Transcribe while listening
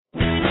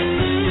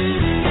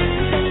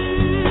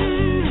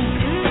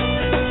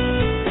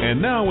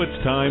Now it's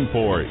time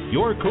for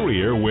Your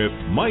Career with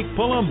Mike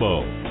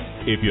Palumbo.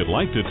 If you'd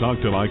like to talk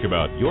to Mike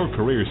about your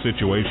career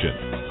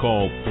situation,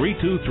 call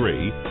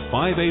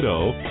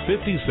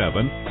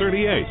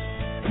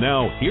 323-580-5738.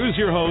 Now, here's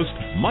your host,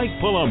 Mike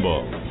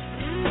Palumbo.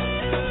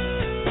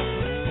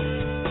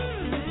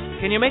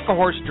 Can you make a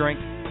horse drink?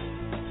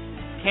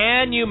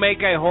 Can you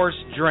make a horse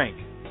drink?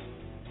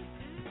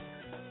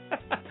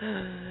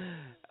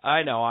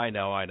 I know.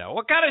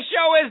 What kind of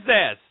show is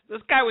this?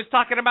 This guy was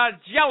talking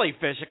about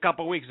jellyfish a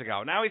couple weeks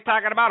ago. Now he's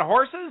talking about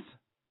horses?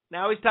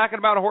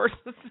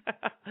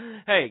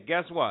 Hey,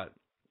 guess what?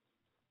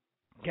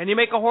 Can you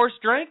make a horse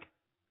drink?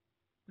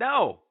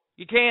 No,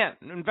 you can't.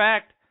 In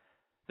fact,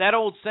 that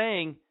old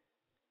saying,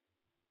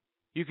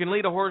 you can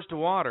lead a horse to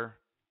water,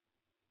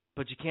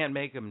 but you can't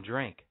make him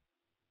drink,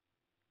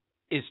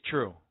 is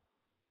true.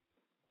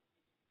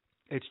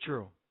 It's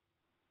true.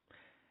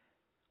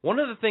 One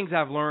of the things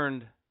I've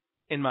learned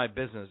in my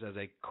business as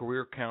a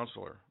career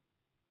counselor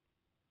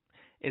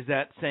is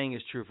that saying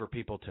is true for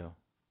people too.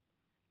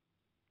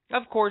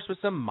 Of course, with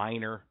some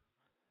minor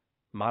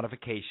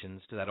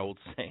modifications to that old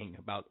saying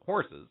about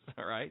horses,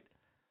 all right?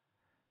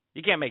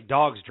 You can't make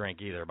dogs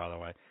drink either, by the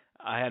way.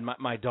 I had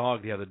my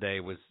dog the other day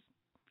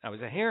I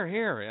was like,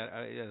 here.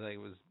 I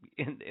was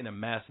in a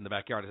mess in the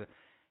backyard. I said,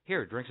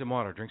 here, drink some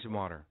water.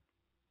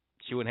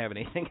 She wouldn't have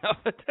anything of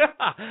it.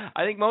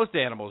 I think most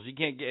animals,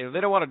 if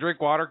they don't want to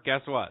drink water,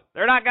 guess what?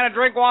 They're not going to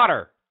drink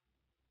water.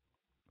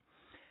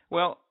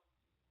 Well,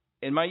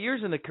 in my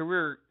years in the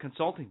career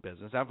consulting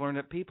business, I've learned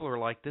that people are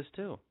like this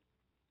too,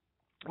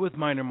 with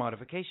minor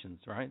modifications,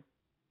 right?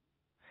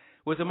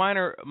 With the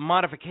minor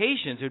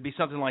modifications, it would be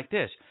something like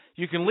this.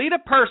 You can lead a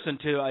person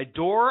to a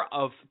door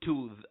of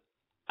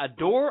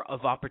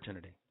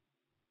opportunity,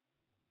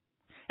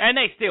 and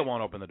they still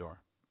won't open the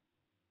door.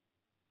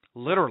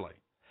 Literally.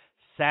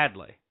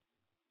 Sadly,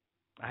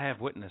 I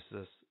have witnessed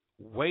this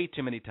way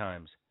too many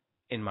times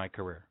in my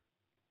career.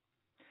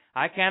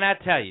 I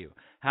cannot tell you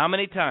how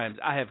many times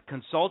I have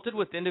consulted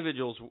with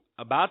individuals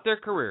about their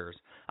careers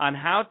on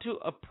how to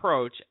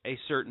approach a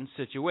certain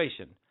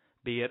situation,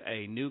 be it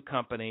a new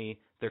company,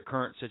 their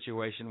current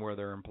situation where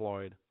they're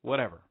employed,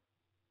 whatever.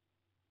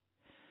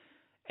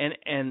 And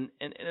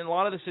a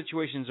lot of the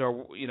situations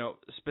are,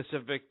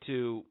 specific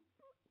to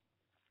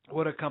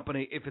what a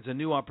company, if it's a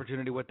new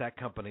opportunity, what that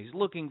company's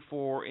looking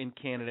for in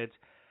candidates,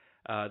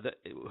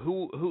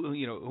 who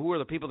are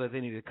the people that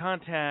they need to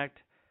contact,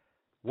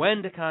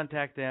 when to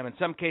contact them. In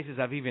some cases,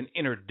 I've even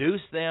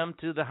introduced them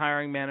to the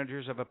hiring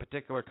managers of a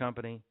particular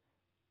company.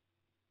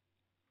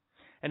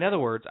 In other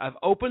words, I've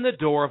opened the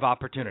door of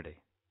opportunity.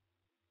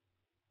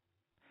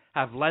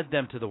 I've led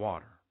them to the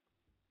water,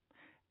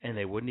 and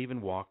they wouldn't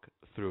even walk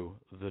through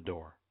the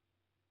door.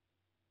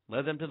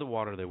 Led them to the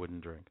water, they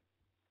wouldn't drink.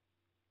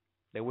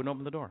 They wouldn't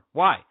open the door.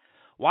 Why?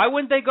 Why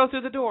wouldn't they go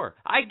through the door?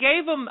 I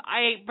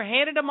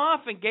handed them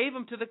off and gave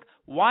them to the...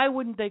 Why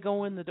wouldn't they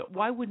go in the door?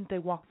 Why wouldn't they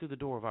walk through the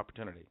door of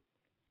opportunity?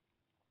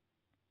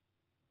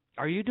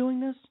 Are you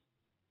doing this?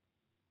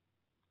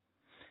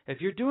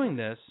 If you're doing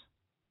this,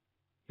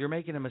 you're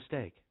making a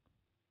mistake.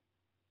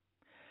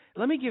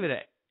 Let me give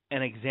it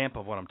an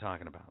example of what I'm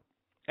talking about.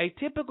 A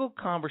typical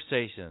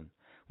conversation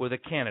with a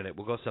candidate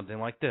will go something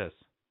like this.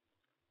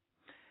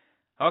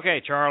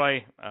 Okay,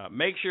 Charlie,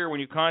 make sure when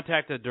you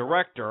contact the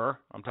director,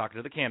 I'm talking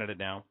to the candidate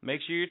now,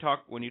 make sure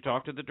when you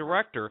talk to the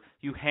director,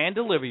 you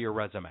hand-deliver your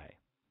resume.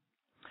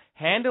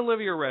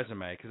 Hand-deliver your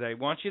resume because I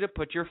want you to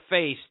put your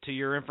face to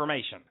your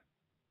information.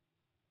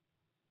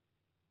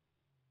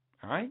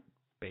 All right?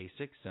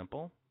 Basic,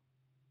 simple.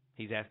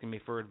 He's asking me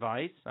for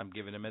advice. I'm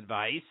giving him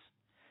advice.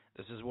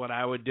 This is what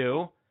I would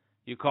do.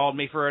 You called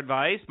me for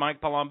advice,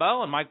 Mike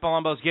Palumbo, and Mike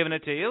Palumbo's giving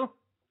it to you.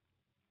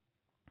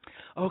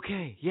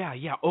 Okay, yeah,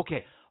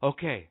 okay.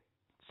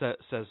 So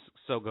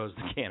goes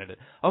the candidate.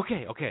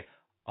 Okay,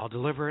 I'll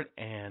deliver it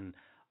and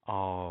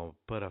I'll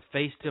put a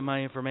face to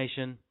my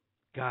information.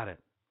 Got it.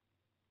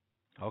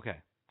 Okay,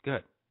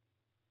 good.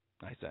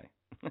 I say.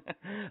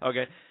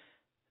 Okay.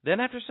 Then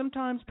after some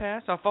time's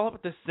passed, I'll follow up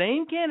with the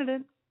same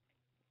candidate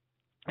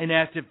and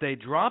ask if they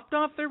dropped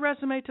off their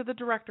resume to the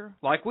director,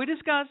 like we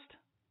discussed,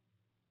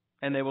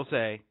 and they will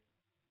say,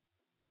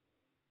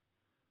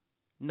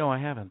 no, I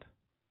haven't.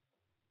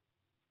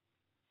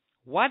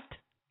 What?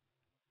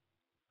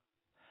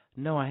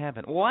 No, I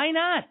haven't. Why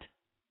not?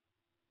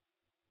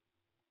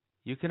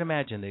 You can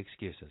imagine the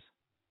excuses.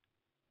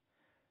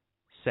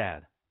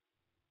 Sad.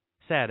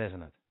 Sad,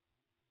 isn't it?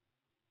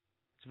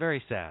 It's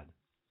very sad.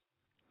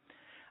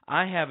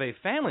 I have a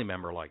family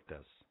member like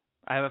this.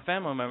 I have a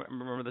family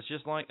member that's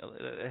just like,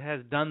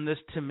 has done this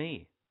to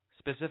me,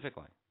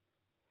 specifically.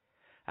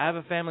 I have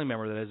a family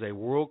member that is a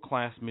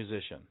world-class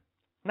musician.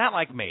 Not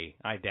like me.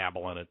 I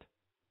dabble in it.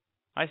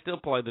 I still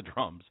play the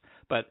drums,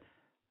 but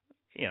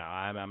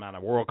I'm not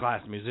a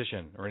world-class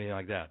musician or anything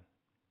like that.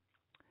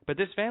 But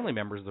this family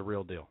member is the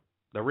real deal.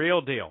 The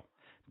real deal.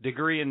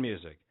 Degree in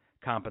music,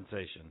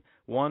 compensation,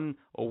 won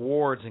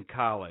awards in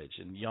college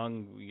and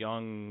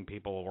young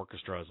people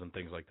orchestras and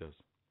things like this.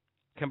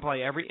 Can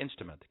play every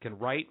instrument. Can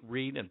write,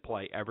 read, and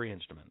play every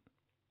instrument.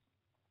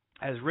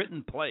 Has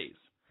written plays.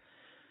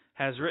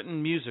 has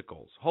written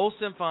musicals, whole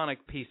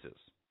symphonic pieces,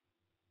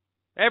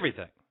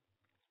 everything.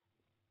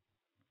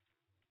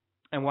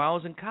 And while I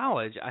was in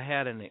college, I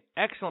had an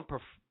excellent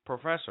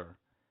professor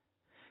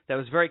that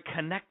was very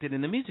connected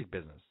in the music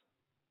business,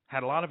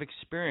 had a lot of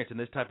experience in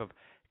this type of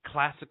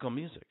classical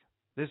music.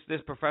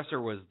 This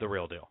professor was the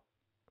real deal,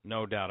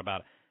 no doubt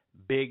about it.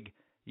 Big,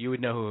 you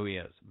would know who he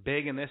is.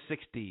 Big in the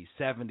 60s,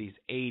 70s,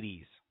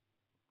 80s.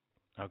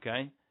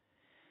 Okay?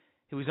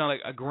 He was on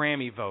a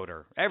Grammy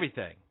voter,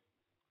 everything.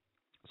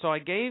 So I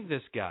gave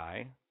this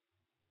guy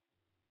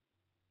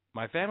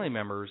my family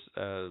members'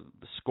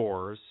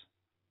 scores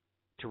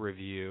to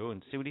review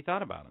and see what he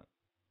thought about it.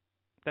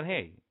 Then,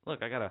 hey,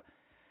 look, I got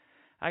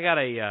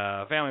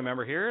a family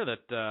member here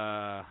that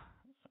I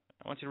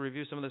want you to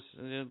review some of this.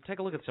 Take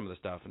a look at some of the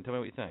stuff and tell me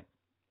what you think.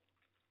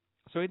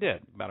 So he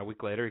did. About a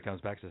week later, he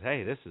comes back and says,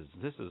 "Hey, this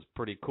is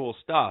pretty cool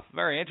stuff.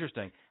 Very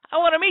interesting. I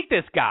want to meet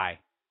this guy.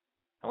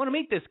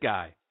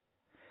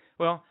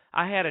 Well,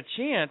 I had a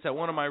chance at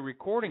one of my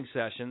recording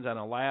sessions on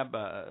a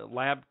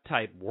lab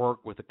type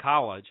work with the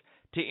college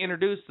to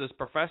introduce this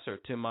professor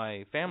to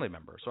my family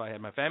member. So I had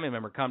my family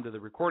member come to the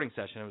recording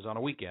session. It was on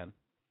a weekend,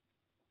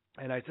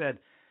 and I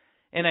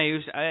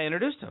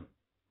introduced him,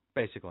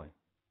 basically.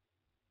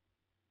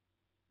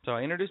 So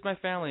I introduced my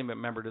family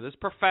member to this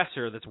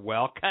professor that's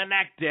well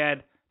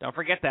connected. Don't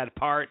forget that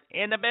part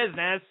in the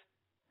business.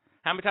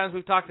 How many times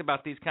we've talked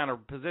about these kind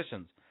of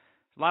positions?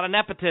 A lot of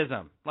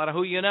nepotism, a lot of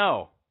who you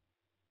know,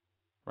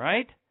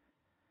 right?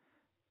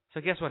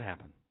 So guess what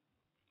happened?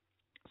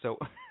 So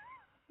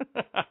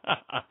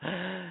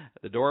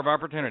the door of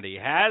opportunity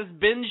has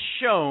been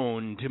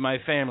shown to my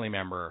family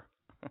member.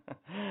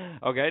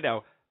 Okay,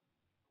 now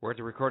we're at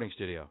the recording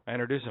studio. I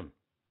introduce him,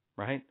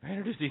 right? I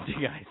introduce these two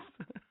guys.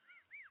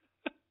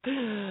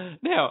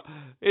 Now,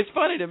 it's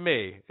funny to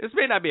me. This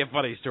may not be a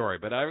funny story,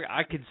 but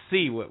I could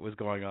see what was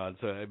going on,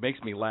 so it makes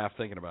me laugh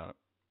thinking about it.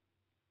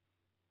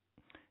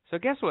 So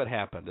guess what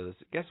happened to this?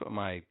 Guess what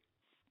my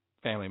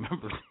family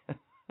member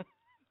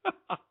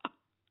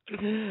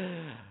did?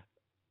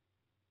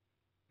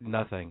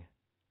 Nothing.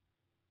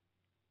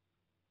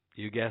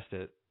 You guessed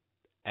it.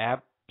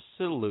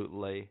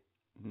 Absolutely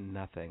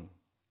nothing.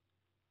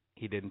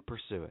 He didn't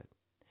pursue it.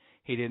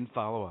 He didn't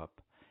follow up.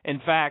 In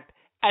fact,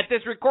 at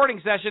this recording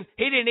session,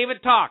 he didn't even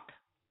talk.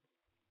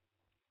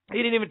 He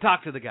didn't even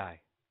talk to the guy.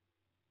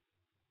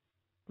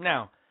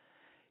 Now,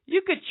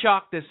 you could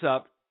chalk this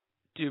up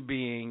to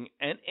being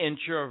an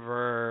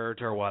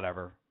introvert or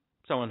whatever,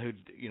 someone who,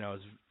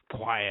 is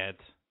quiet.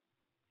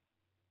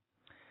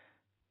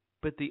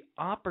 But the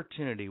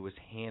opportunity was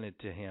handed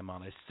to him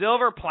on a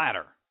silver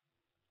platter.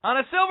 On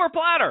a silver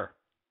platter!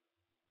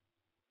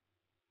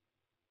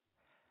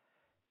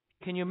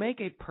 Can you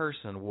make a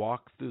person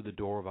walk through the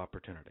door of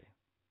opportunity?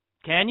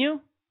 Can you?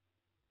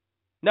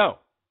 No.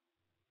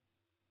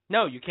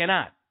 No, you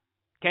cannot.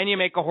 Can you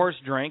make a horse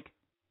drink?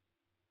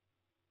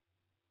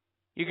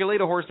 You can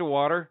lead a horse to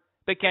water,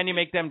 but can you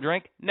make them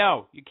drink?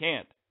 No, you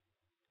can't.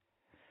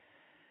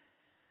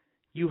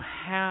 You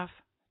have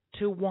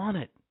to want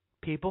it,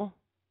 people.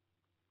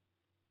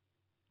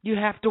 You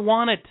have to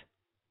want it.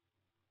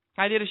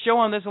 I did a show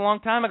on this a long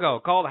time ago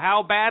called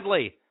How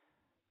Badly?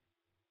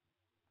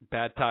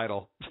 Bad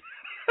title.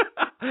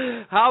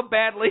 How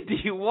badly do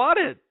you want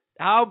it?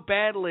 How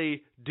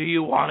badly do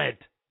you want it?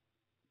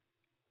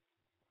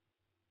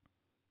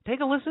 Take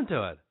a listen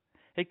to it.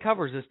 It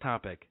covers this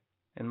topic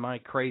in my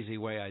crazy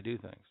way I do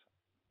things.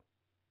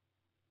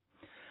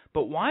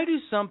 But why do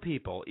some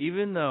people,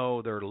 even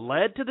though they're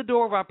led to the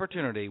door of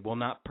opportunity, will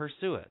not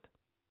pursue it?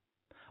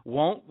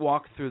 Won't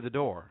walk through the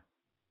door?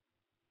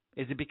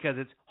 Is it because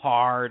it's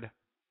hard?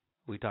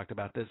 We talked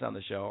about this on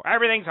the show.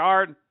 Everything's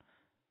hard.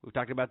 We've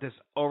talked about this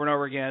over and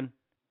over again.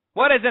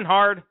 What isn't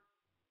hard?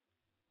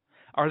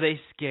 Are they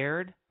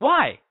scared?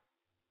 Why?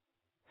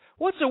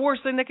 What's the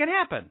worst thing that can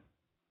happen?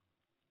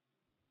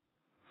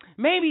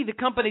 Maybe the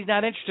company's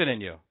not interested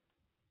in you.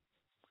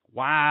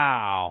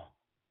 Wow.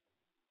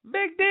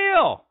 Big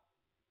deal.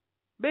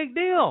 Big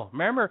deal.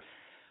 Remember,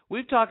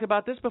 we've talked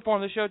about this before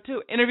on the show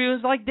too. Interviewing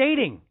is like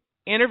dating.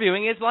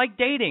 Interviewing is like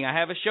dating. I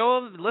have a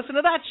show. Listen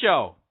to that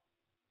show.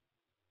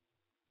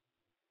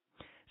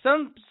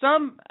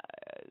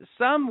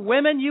 Some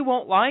women you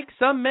won't like.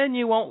 Some men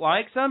you won't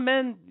like. Some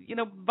men,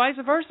 vice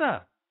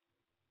versa.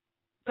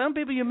 Some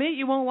people you meet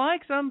you won't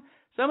like. Some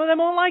of them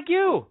won't like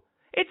you.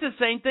 It's the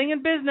same thing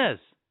in business.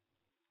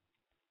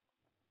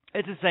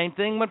 It's the same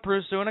thing when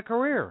pursuing a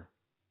career.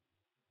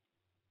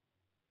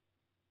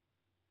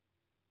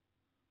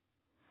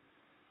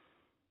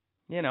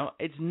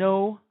 It's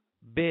no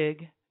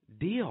big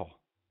deal.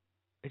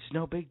 It's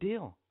no big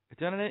deal. If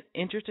they're not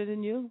interested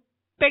in you,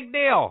 big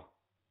deal.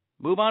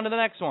 Move on to the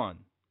next one.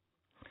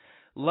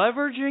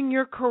 Leveraging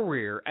your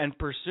career and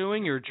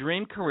pursuing your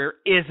dream career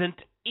isn't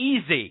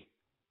easy.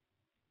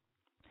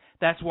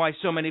 That's why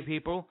so many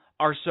people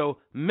are so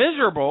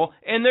miserable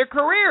in their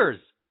careers.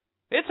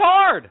 It's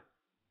hard.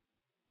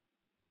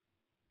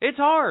 It's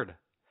hard.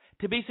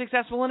 To be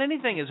successful in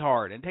anything is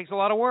hard. It takes a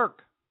lot of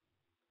work.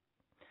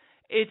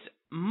 It's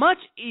much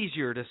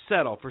easier to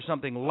settle for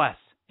something less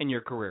in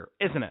your career,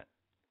 isn't it?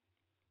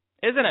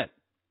 Isn't it?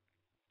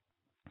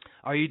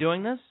 Are you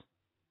doing this?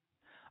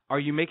 Are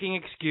you making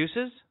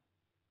excuses?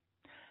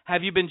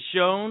 Have you been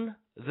shown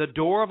the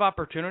door of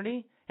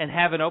opportunity and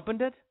haven't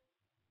opened it?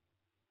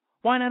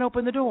 Why not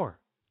open the door?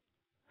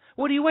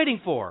 What are you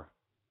waiting for?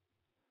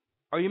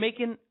 Are you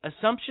making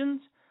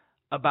assumptions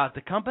about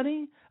the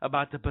company,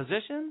 about the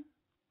position,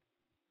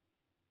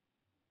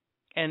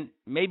 and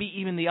maybe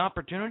even the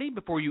opportunity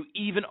before you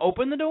even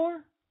open the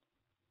door?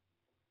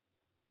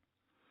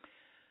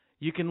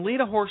 You can lead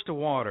a horse to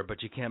water,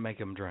 but you can't make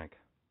him drink.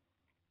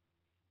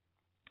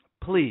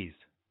 Please,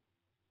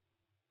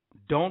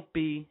 don't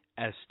be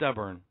as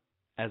stubborn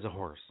as a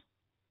horse.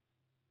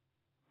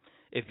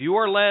 If you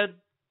are led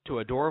to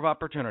a door of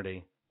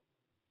opportunity,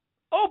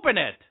 open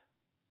it.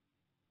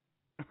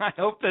 I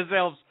hope this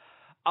helps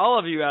all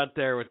of you out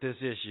there with this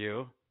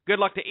issue. Good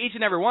luck to each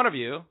and every one of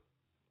you.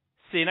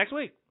 See you next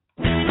week.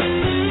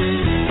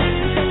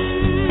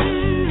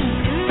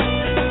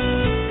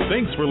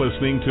 Thanks for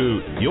listening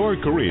to Your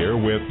Career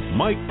with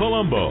Mike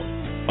Palumbo,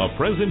 a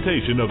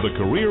presentation of the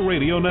Career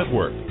Radio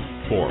Network.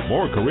 For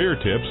more career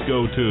tips,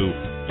 go to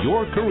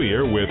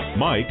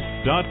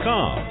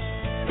yourcareerwithmike.com.